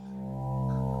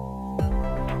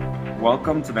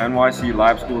Welcome to the NYC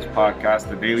Lab Schools podcast,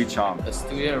 the Daily Chomp. A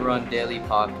student-run daily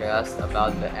podcast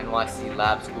about the NYC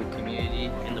Lab School community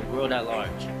and the world at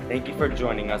large. Thank you for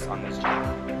joining us on this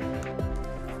journey.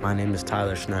 My name is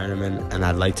Tyler Schneiderman, and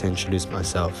I'd like to introduce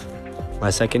myself. My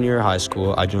second year of high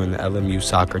school, I joined the LMU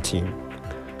soccer team.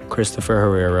 Christopher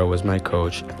Herrera was my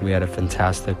coach, and we had a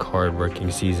fantastic,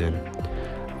 hard-working season.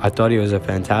 I thought he was a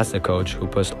fantastic coach who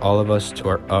pushed all of us to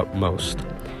our utmost.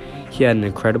 He had an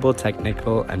incredible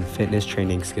technical and fitness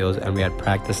training skills, and we had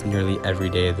practice nearly every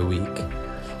day of the week.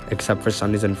 Except for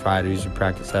Sundays and Fridays, we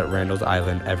practiced at Randall's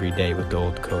Island every day with the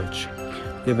old coach.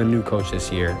 We have a new coach this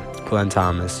year, Glenn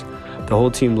Thomas. The whole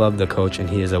team loved the coach, and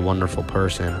he is a wonderful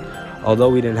person. Although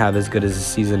we didn't have as good as a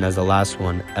season as the last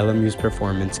one, LMU's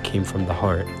performance came from the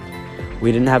heart.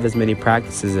 We didn't have as many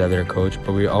practices as their coach,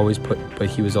 but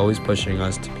he was always pushing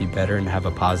us to be better and have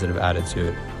a positive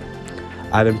attitude.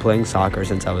 I've been playing soccer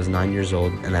since I was 9 years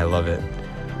old, and I love it.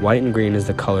 White and green is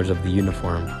the colors of the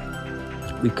uniform.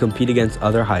 We compete against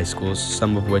other high schools,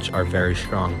 some of which are very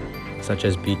strong, such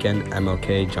as Beacon,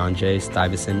 MLK, John Jay,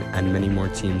 Stuyvesant, and many more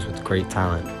teams with great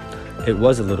talent. It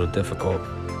was a little difficult.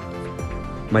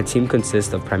 My team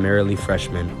consists of primarily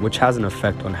freshmen, which has an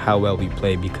effect on how well we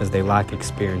play because they lack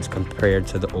experience compared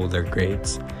to the older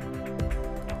grades.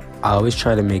 I always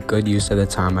try to make good use of the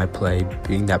time I play,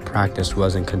 being that practice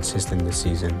wasn't consistent this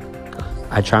season.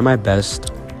 I try my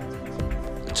best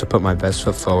to put my best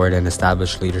foot forward and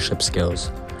establish leadership skills.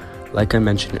 Like I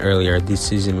mentioned earlier, this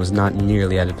season was not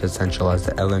nearly at its potential as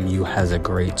the LMU has a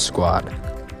great squad.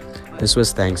 This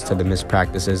was thanks to the missed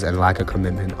practices and lack of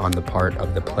commitment on the part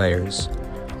of the players.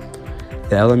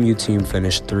 The LMU team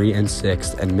finished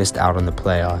 3-6 and missed out on the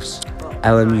playoffs.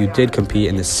 LMU did compete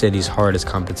in the city's hardest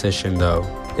competition though,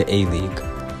 the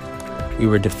A-League. We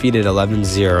were defeated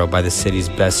 11-0 by the city's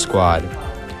best squad.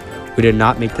 We did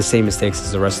not make the same mistakes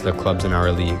as the rest of the clubs in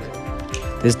our league.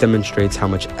 This demonstrates how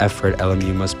much effort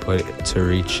LMU must put to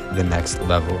reach the next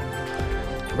level.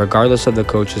 Regardless of the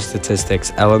coach's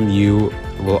statistics, LMU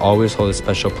will always hold a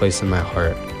special place in my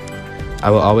heart.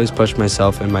 I will always push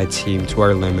myself and my team to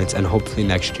our limits, and hopefully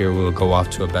next year we will go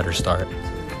off to a better start.